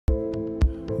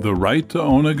The Right to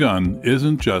Own a Gun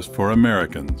Isn't Just for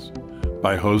Americans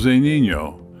by José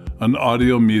Niño, an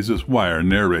audio Mises Wire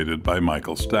narrated by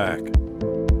Michael Stack.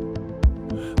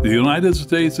 The United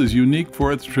States is unique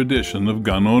for its tradition of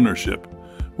gun ownership,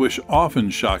 which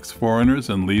often shocks foreigners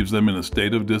and leaves them in a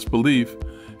state of disbelief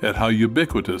at how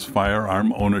ubiquitous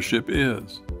firearm ownership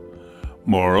is.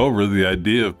 Moreover, the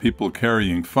idea of people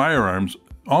carrying firearms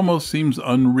almost seems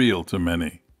unreal to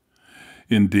many.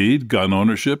 Indeed, gun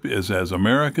ownership is as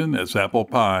American as apple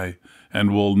pie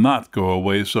and will not go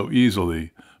away so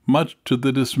easily, much to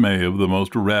the dismay of the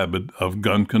most rabid of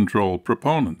gun control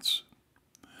proponents.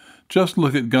 Just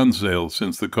look at gun sales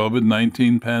since the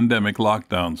COVID-19 pandemic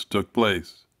lockdowns took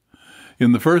place.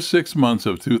 In the first 6 months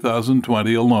of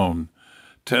 2020 alone,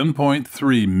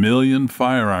 10.3 million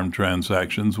firearm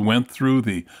transactions went through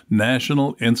the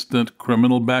National Instant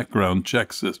Criminal Background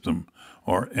Check System,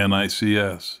 or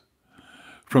NICS.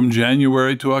 From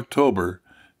January to October,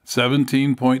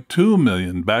 17.2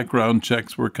 million background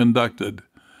checks were conducted,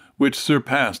 which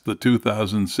surpassed the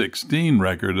 2016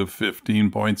 record of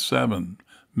 15.7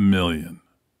 million.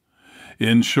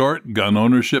 In short, gun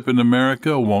ownership in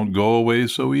America won't go away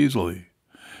so easily.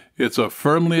 It's a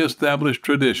firmly established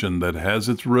tradition that has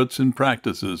its roots in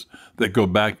practices that go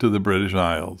back to the British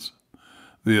Isles.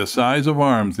 The Assize of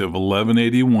Arms of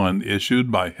 1181,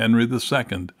 issued by Henry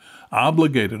II,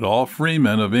 obligated all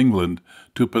freemen of England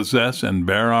to possess and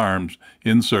bear arms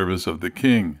in service of the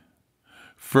king.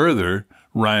 Further,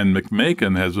 Ryan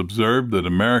McMakin has observed that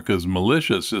America's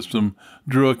militia system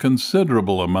drew a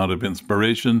considerable amount of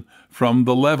inspiration from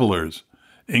the Levelers,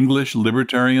 English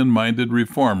libertarian-minded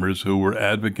reformers who were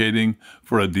advocating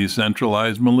for a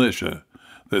decentralized militia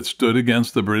that stood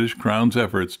against the British Crown's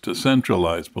efforts to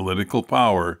centralize political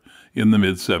power in the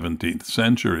mid-17th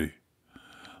century.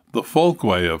 The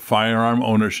folkway of firearm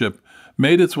ownership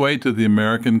made its way to the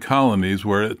American colonies,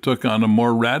 where it took on a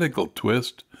more radical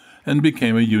twist and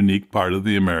became a unique part of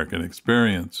the American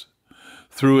experience.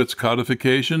 Through its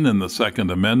codification in the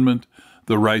Second Amendment,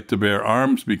 the right to bear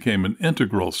arms became an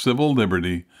integral civil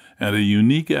liberty and a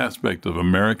unique aspect of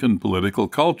American political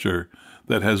culture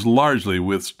that has largely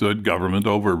withstood government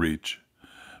overreach.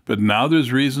 But now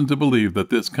there's reason to believe that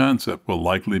this concept will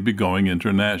likely be going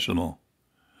international.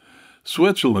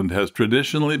 Switzerland has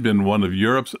traditionally been one of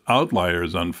Europe's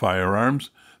outliers on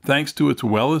firearms, thanks to its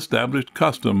well-established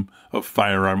custom of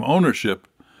firearm ownership,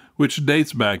 which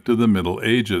dates back to the Middle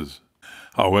Ages.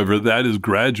 However, that is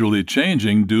gradually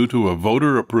changing due to a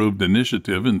voter-approved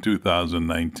initiative in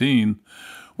 2019,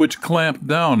 which clamped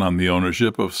down on the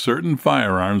ownership of certain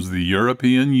firearms the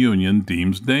European Union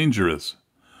deems dangerous.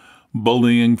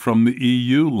 Bullying from the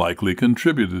EU likely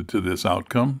contributed to this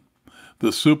outcome. The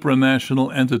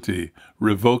supranational entity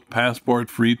revoked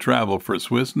passport-free travel for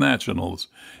Swiss nationals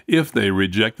if they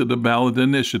rejected a ballot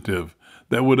initiative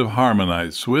that would have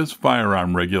harmonized Swiss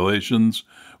firearm regulations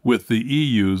with the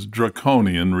EU's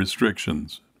draconian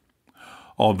restrictions.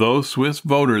 Although Swiss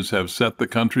voters have set the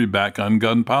country back on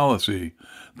gun policy,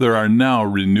 there are now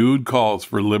renewed calls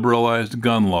for liberalized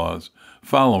gun laws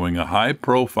following a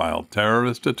high-profile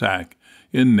terrorist attack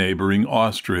in neighboring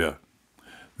Austria.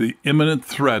 The imminent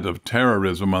threat of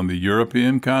terrorism on the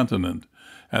European continent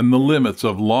and the limits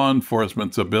of law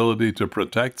enforcement's ability to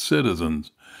protect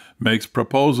citizens makes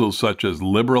proposals such as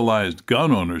liberalized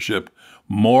gun ownership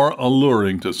more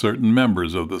alluring to certain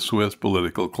members of the Swiss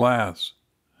political class.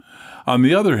 On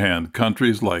the other hand,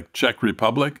 countries like Czech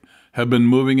Republic have been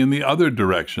moving in the other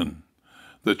direction.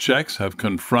 The Czechs have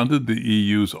confronted the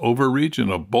EU's overreach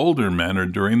in a bolder manner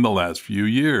during the last few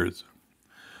years.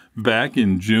 Back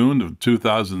in June of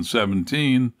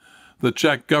 2017, the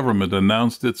Czech government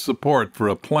announced its support for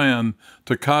a plan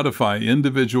to codify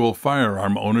individual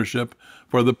firearm ownership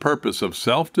for the purpose of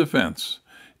self-defense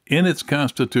in its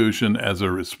constitution as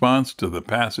a response to the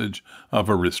passage of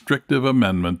a restrictive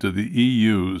amendment to the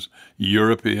EU's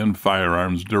European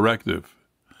Firearms Directive.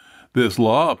 This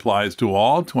law applies to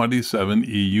all 27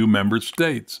 EU member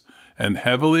states and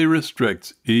heavily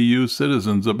restricts EU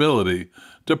citizens' ability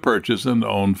to purchase and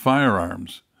own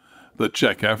firearms. The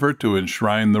Czech effort to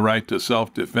enshrine the right to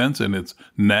self-defense in its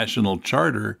national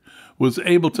charter was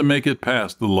able to make it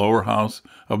past the lower house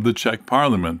of the Czech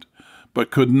parliament, but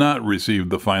could not receive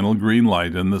the final green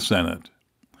light in the Senate.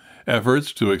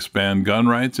 Efforts to expand gun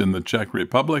rights in the Czech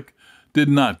Republic did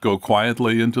not go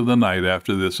quietly into the night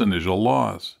after this initial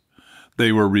loss.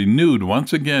 They were renewed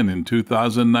once again in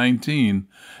 2019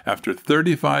 after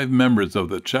 35 members of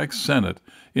the Czech Senate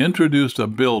introduced a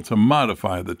bill to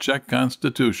modify the Czech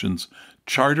Constitution's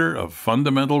Charter of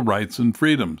Fundamental Rights and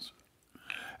Freedoms.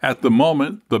 At the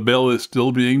moment, the bill is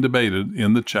still being debated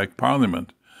in the Czech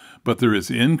Parliament, but there is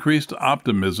increased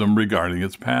optimism regarding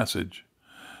its passage.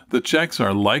 The Czechs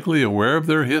are likely aware of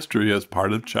their history as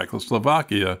part of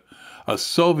Czechoslovakia, a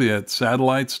Soviet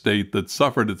satellite state that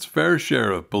suffered its fair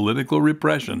share of political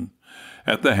repression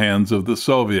at the hands of the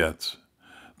Soviets.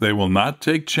 They will not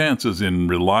take chances in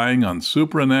relying on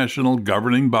supranational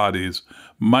governing bodies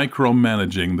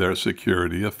micromanaging their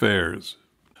security affairs.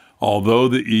 Although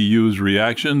the EU's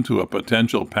reaction to a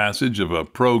potential passage of a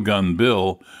pro-gun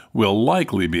bill will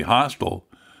likely be hostile,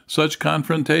 such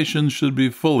confrontations should be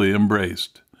fully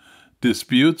embraced.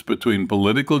 Disputes between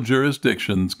political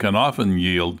jurisdictions can often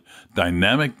yield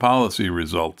dynamic policy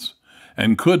results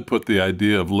and could put the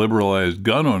idea of liberalized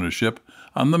gun ownership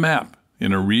on the map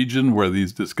in a region where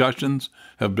these discussions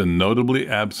have been notably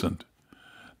absent.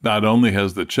 Not only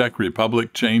has the Czech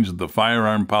Republic changed the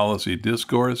firearm policy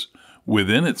discourse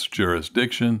within its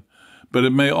jurisdiction, but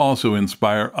it may also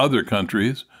inspire other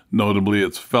countries, notably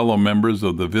its fellow members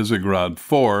of the Visegrad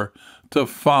Four, to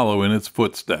follow in its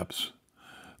footsteps.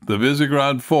 The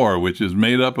Visegrad Four, which is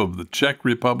made up of the Czech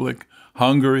Republic,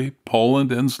 Hungary,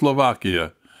 Poland, and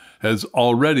Slovakia, has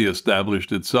already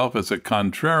established itself as a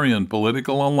contrarian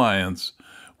political alliance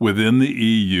within the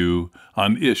EU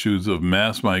on issues of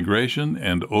mass migration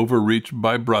and overreach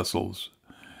by Brussels.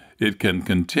 It can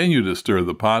continue to stir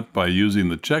the pot by using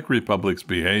the Czech Republic's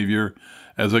behavior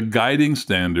as a guiding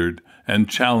standard and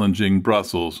challenging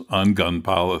Brussels on gun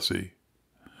policy.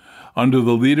 Under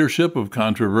the leadership of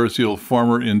controversial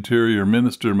former Interior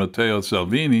Minister Matteo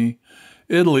Salvini,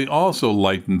 Italy also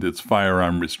lightened its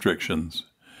firearm restrictions.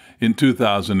 In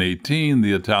 2018,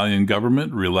 the Italian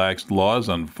government relaxed laws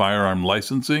on firearm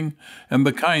licensing and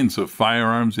the kinds of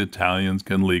firearms Italians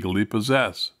can legally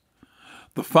possess.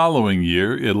 The following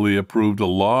year, Italy approved a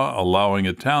law allowing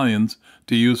Italians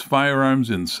to use firearms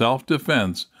in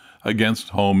self-defense against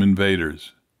home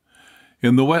invaders.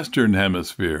 In the Western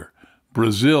Hemisphere,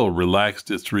 Brazil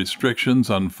relaxed its restrictions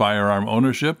on firearm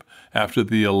ownership after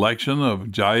the election of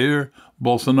Jair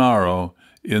Bolsonaro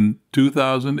in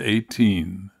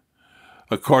 2018.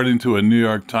 According to a New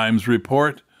York Times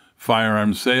report,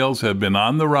 firearm sales have been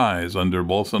on the rise under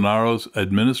Bolsonaro's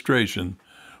administration,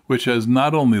 which has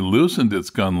not only loosened its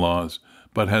gun laws,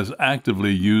 but has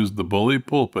actively used the bully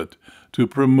pulpit to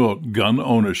promote gun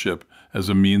ownership as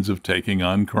a means of taking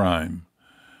on crime.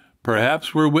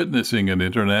 Perhaps we're witnessing an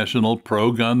international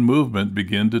pro-gun movement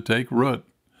begin to take root.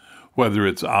 Whether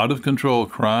it's out-of-control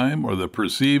crime or the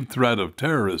perceived threat of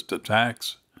terrorist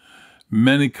attacks,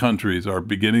 many countries are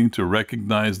beginning to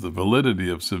recognize the validity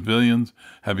of civilians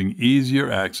having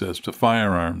easier access to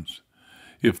firearms.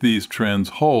 If these trends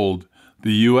hold,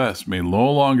 the U.S. may no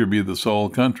longer be the sole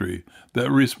country that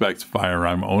respects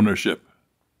firearm ownership.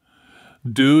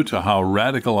 Due to how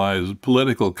radicalized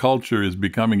political culture is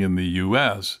becoming in the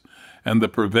U.S., and the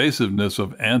pervasiveness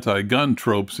of anti-gun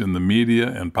tropes in the media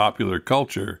and popular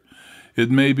culture, it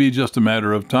may be just a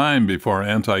matter of time before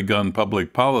anti-gun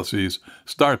public policies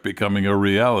start becoming a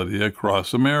reality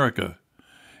across America.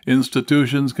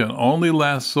 Institutions can only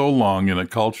last so long in a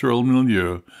cultural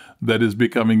milieu that is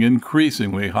becoming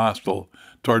increasingly hostile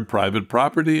toward private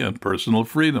property and personal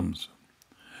freedoms.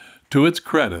 To its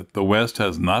credit, the West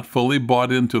has not fully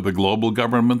bought into the global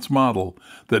government's model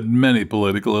that many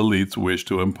political elites wish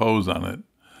to impose on it.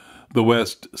 The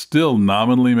West still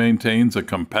nominally maintains a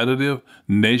competitive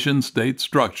nation-state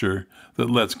structure that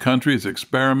lets countries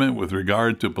experiment with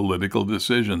regard to political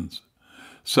decisions.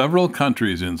 Several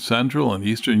countries in Central and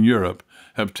Eastern Europe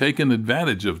have taken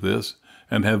advantage of this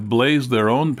and have blazed their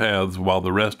own paths while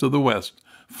the rest of the West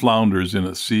flounders in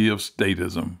a sea of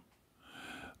statism.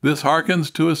 This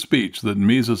harkens to a speech that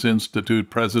Mises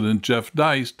Institute President Jeff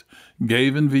Deist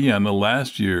gave in Vienna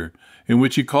last year, in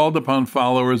which he called upon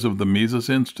followers of the Mises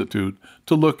Institute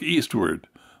to look eastward,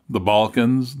 the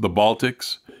Balkans, the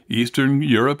Baltics, Eastern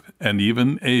Europe, and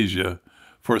even Asia,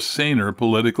 for saner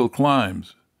political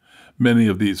climes. Many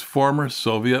of these former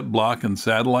Soviet bloc and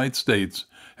satellite states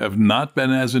have not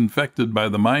been as infected by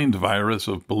the mind virus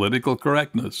of political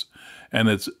correctness and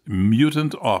its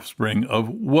mutant offspring of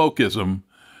wokeism,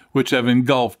 which have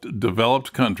engulfed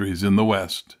developed countries in the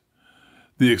West.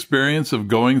 The experience of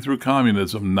going through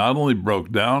communism not only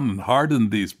broke down and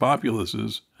hardened these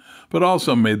populaces, but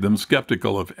also made them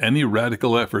skeptical of any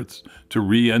radical efforts to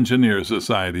re-engineer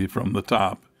society from the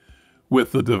top.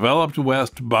 With the developed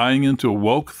West buying into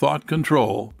woke thought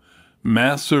control,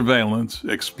 mass surveillance,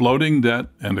 exploding debt,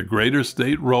 and a greater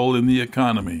state role in the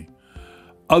economy,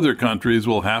 other countries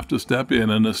will have to step in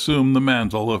and assume the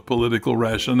mantle of political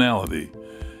rationality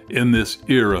in this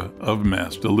era of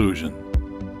mass delusion.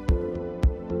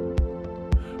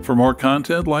 For more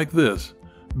content like this,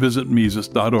 visit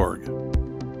Mises.org.